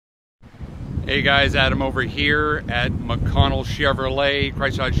Hey guys, Adam over here at McConnell Chevrolet,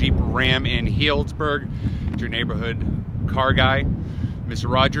 Christ Dodge Jeep Ram in Healdsburg. It's your neighborhood car guy. Mr.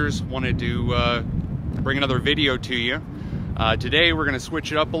 Rogers wanted to bring another video to you. Today we're going to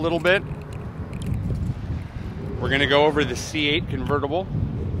switch it up a little bit. We're going to go over the C8 convertible.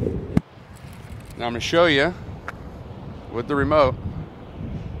 Now I'm going to show you with the remote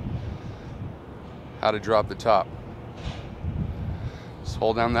how to drop the top. Just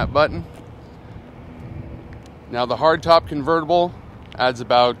hold down that button. Now the hardtop convertible adds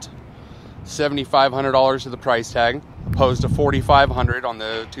about $7,500 to the price tag, opposed to $4,500 on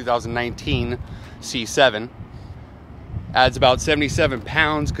the 2019 C7. Adds about 77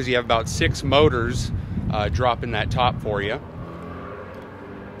 pounds because you have about 6 motors dropping that top for you.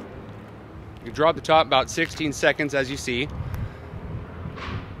 You drop the top about 16 seconds, as you see.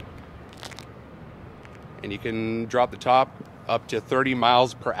 And you can drop the top up to 30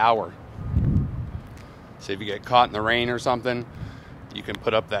 miles per hour. So if you get caught in the rain or something, you can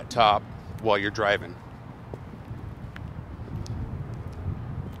put up that top while you're driving.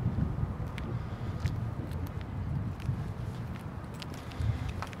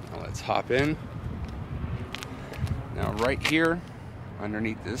 Now let's hop in. Now right here,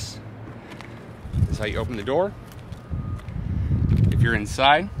 underneath this, is how you open the door. If you're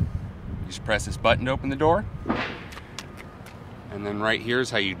inside, you just press this button to open the door. And then right here is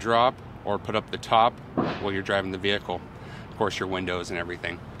how you drop or put up the top while you're driving the vehicle. Of course, your windows and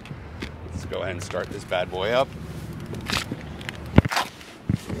everything. Let's go ahead and start this bad boy up.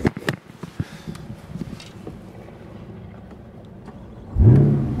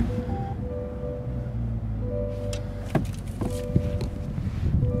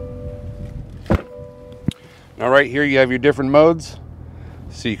 Now right here you have your different modes,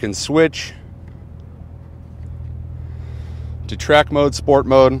 so you can switch to track mode, sport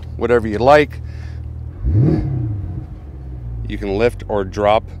mode, whatever you like. You can lift or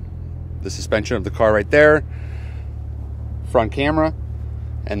drop the suspension of the car right there, front camera,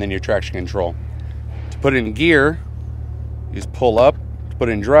 and then your traction control. To put in gear, you just pull up to put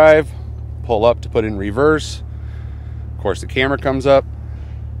in drive, pull up to put in reverse. Of course, the camera comes up,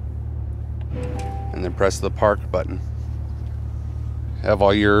 and then press the park button. Have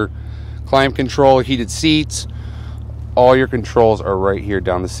all your climate control, heated seats. All your controls are right here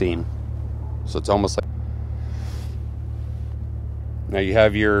down the seam. So it's almost like... Now you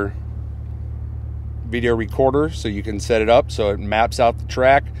have your video recorder, so you can set it up so it maps out the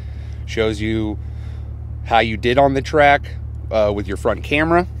track, shows you how you did on the track with your front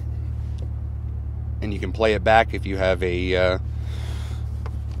camera, and you can play it back if you have a I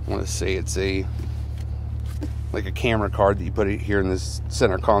want to say it's like a camera card that you put it here in this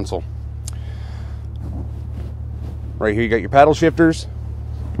center console. Right here you got your paddle shifters,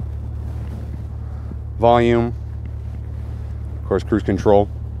 volume, of course cruise control,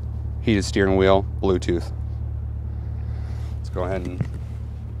 heated steering wheel, Bluetooth. Let's go ahead and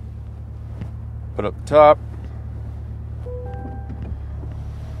put up the top.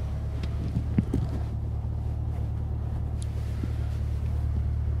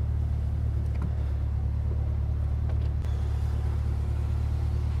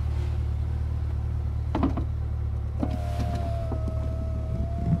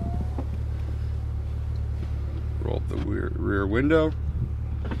 Roll up the rear window.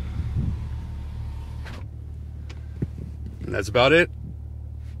 And that's about it.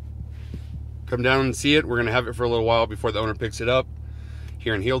 Come down and see it. We're going to have it for a little while before the owner picks it up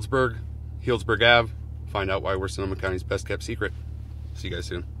here in Healdsburg, Healdsburg Ave. Find out why we're Sonoma County's best kept secret. See you guys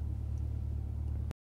soon.